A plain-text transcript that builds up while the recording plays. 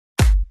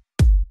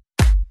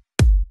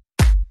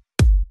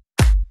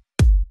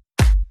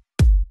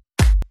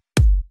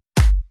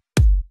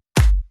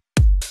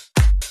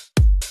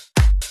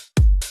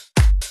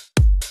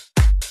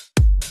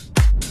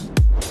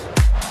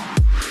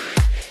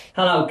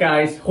Hello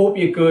guys, hope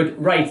you're good.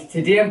 Right,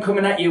 today I'm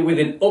coming at you with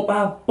an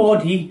upper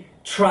body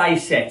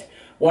tri-set.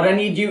 What I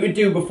need you to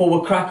do before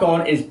we crack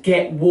on is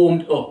get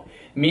warmed up.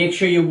 Make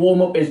sure your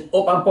warm up is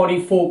upper body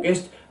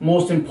focused.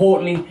 Most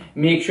importantly,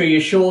 make sure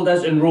your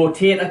shoulders and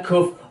rotator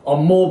cuff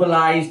are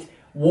mobilized,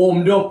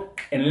 warmed up,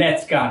 and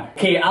let's go.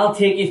 Okay, I'll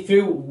take you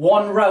through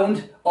one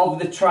round of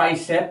the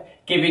tricep,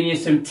 giving you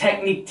some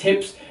technique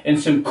tips and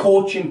some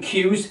coaching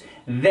cues.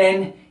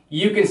 Then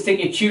you can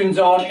stick your tunes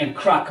on and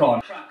crack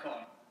on.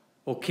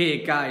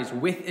 Okay guys,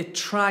 with a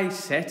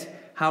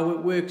tri-set, how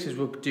it works is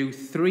we'll do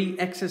 3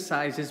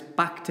 exercises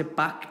back to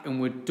back and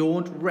we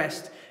don't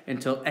rest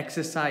until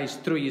exercise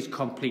 3 is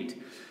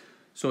complete.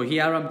 So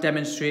here I'm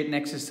demonstrating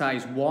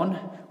exercise 1,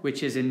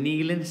 which is a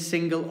kneeling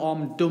single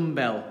arm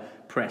dumbbell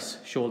press,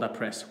 shoulder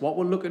press. What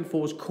we're looking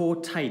for is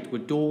core tight. We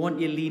don't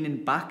want you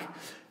leaning back.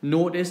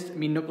 Notice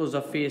my knuckles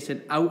are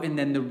facing out and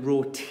then they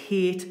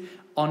rotate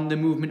on the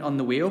movement on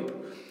the way up.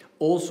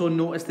 Also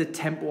notice the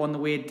tempo on the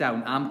way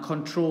down. I'm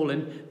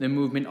controlling the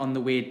movement on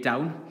the way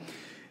down.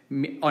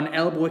 On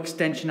elbow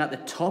extension at the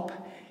top,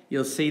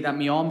 you'll see that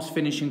my arm's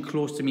finishing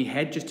close to my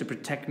head just to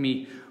protect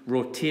me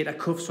rotator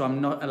cuff, so I'm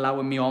not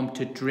allowing my arm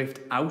to drift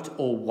out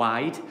or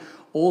wide.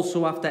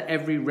 Also after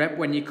every rep,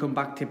 when you come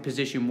back to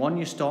position 1,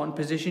 your starting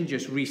position,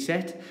 just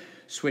reset,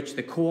 switch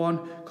the core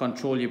on,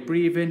 control your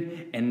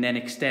breathing, and then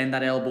extend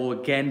that elbow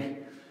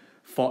again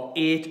for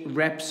 8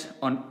 reps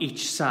on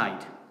each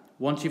side.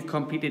 Once you've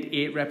completed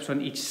 8 reps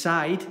on each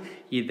side,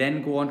 you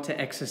then go on to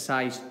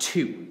exercise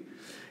 2.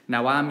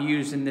 Now I'm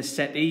using the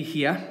settee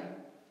here.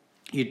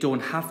 You don't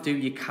have to,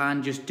 you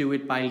can just do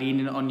it by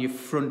leaning on your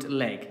front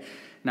leg.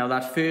 Now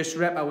that first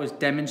rep I was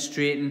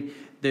demonstrating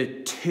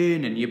the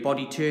turning, your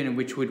body turning,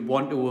 which we'd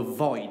want to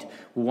avoid.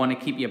 We want to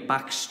keep your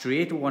back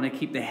straight, we want to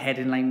keep the head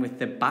in line with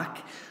the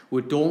back.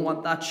 We don't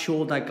want that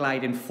shoulder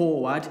gliding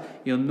forward.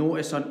 You'll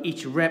notice on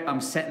each rep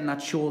I'm setting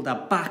that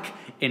shoulder back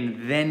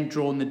and then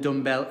drawing the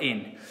dumbbell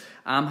in.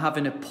 I'm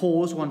having a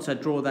pause once I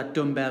draw that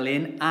dumbbell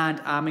in and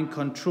I'm in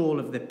control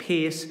of the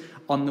pace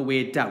on the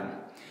way down.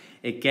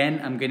 Again,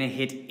 I'm going to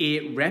hit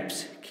 8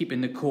 reps,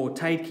 keeping the core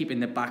tight, keeping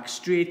the back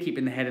straight,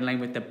 keeping the head in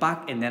line with the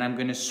back, and then I'm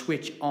going to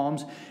switch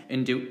arms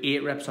and do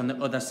 8 reps on the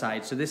other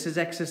side. So this is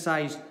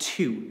exercise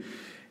 2.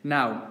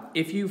 Now,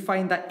 if you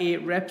find that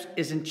 8 reps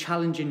isn't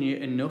challenging you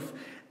enough,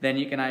 then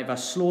you can either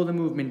slow the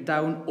movement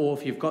down, or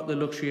if you've got the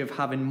luxury of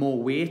having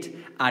more weight,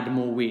 add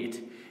more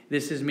weight.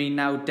 This is me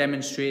now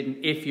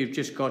demonstrating if you've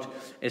just got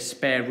a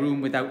spare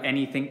room without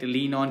anything to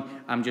lean on.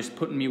 I'm just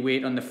putting my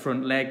weight on the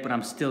front leg, but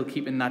I'm still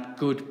keeping that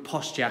good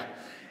posture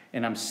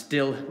and I'm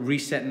still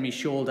resetting my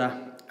shoulder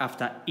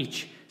after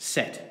each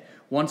set.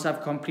 Once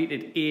I've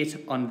completed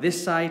 8 on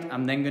this side,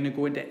 I'm then going to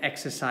go into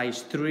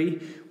exercise 3,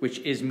 which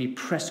is me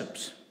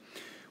press-ups.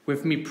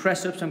 With me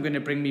press-ups, I'm going to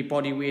bring my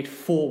body weight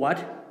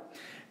forward.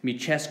 My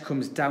chest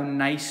comes down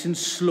nice and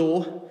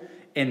slow.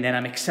 And then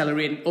I'm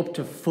accelerating up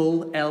to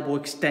full elbow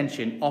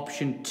extension.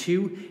 Option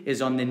 2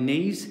 is on the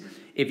knees.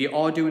 If you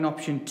are doing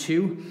option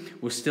 2,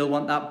 we'll still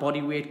want that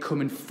body weight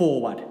coming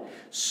forward.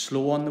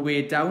 Slow on the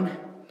way down,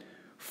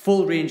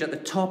 full range at the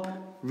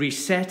top,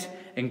 reset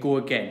and go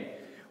again.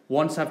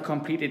 Once I've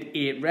completed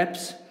 8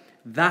 reps,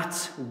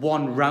 that's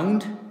 1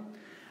 round.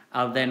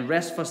 I'll then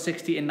rest for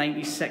 60 to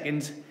 90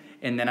 seconds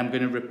and then I'm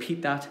going to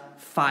repeat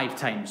that 5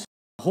 times.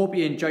 I hope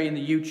you're enjoying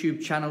the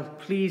YouTube channel.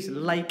 Please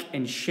like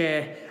and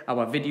share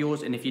our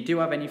videos, and if you do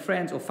have any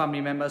friends or family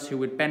members who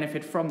would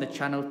benefit from the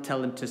channel, tell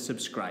them to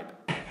subscribe.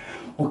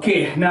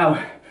 Okay,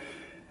 now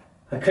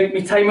I click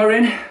my timer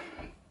in,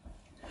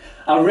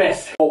 I'll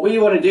rest. What we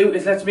want to do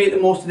is let's make the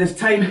most of this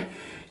time,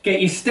 get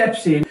your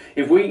steps in.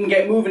 If we can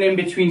get moving in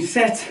between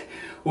sets,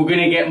 we're going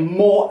to get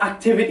more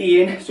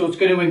activity in, so it's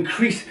going to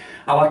increase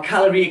our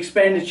calorie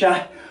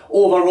expenditure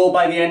overall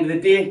by the end of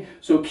the day.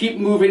 So keep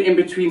moving in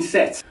between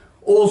sets.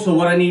 Also,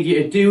 what I need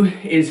you to do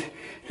is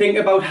think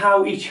about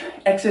how each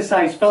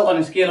exercise felt on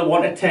a scale of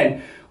 1 to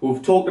 10.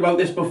 We've talked about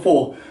this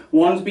before.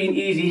 1's been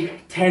easy,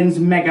 10's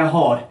mega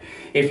hard.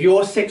 If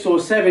you're 6 or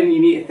 7,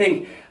 you need to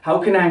think,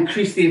 how can I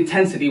increase the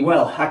intensity?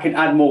 Well, I can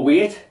add more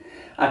weight,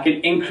 I can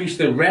increase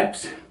the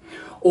reps,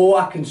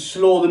 or I can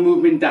slow the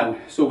movement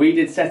down. So we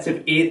did sets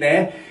of 8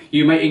 there.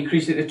 You might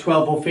increase it to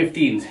 12 or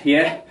 15s,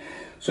 yeah?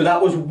 So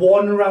that was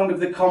 1 round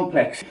of the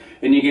complex.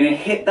 And you're going to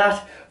hit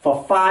that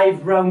for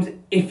 5 rounds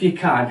if you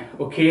can,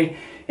 okay?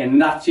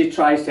 And that's your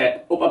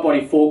tri-set, upper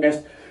body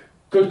focused,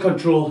 good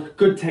control,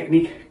 good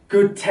technique,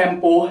 good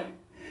tempo.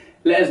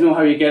 Let us know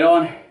how you get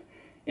on.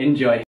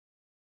 Enjoy.